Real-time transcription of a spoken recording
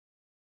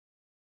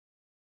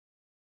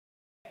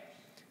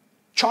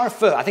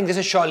Charfer, I think this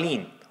is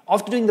Charlene.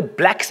 After doing the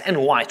blacks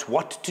and whites,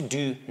 what to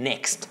do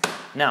next?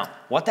 Now,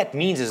 what that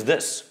means is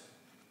this.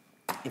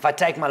 If I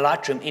take my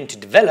Lightroom in to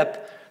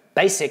develop,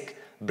 basic,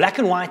 black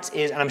and white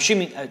is, and I'm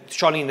assuming,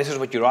 Charlene, this is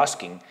what you're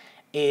asking,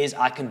 is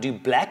I can do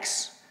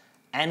blacks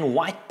and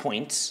white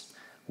points,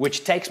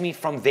 which takes me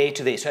from there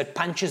to there. So it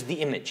punches the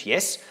image,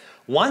 yes?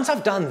 Once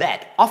I've done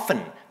that,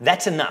 often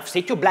that's enough.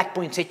 Set your black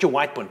point, set your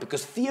white point,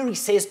 because theory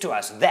says to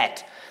us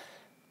that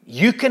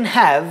you can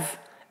have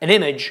an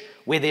image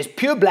where there's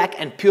pure black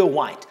and pure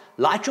white.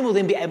 Lightroom will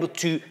then be able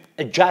to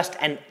adjust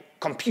and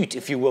compute,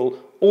 if you will,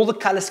 all the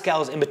color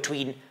scales in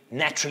between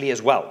naturally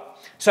as well.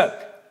 So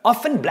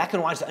often black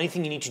and white is the only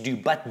thing you need to do,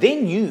 but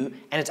then you,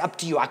 and it's up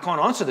to you, I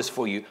can't answer this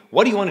for you,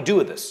 what do you want to do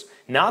with this?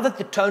 Now that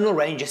the tonal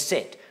range is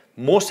set,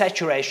 more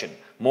saturation,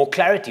 more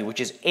clarity, which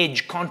is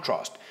edge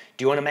contrast,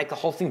 do you want to make the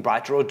whole thing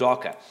brighter or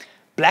darker?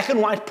 Black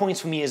and white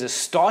points for me is a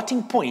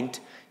starting point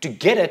to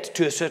get it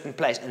to a certain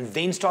place and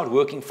then start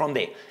working from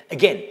there.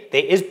 Again,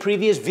 there is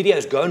previous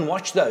videos, go and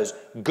watch those.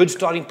 Good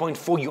starting point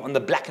for you on the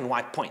black and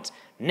white points.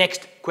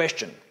 Next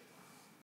question.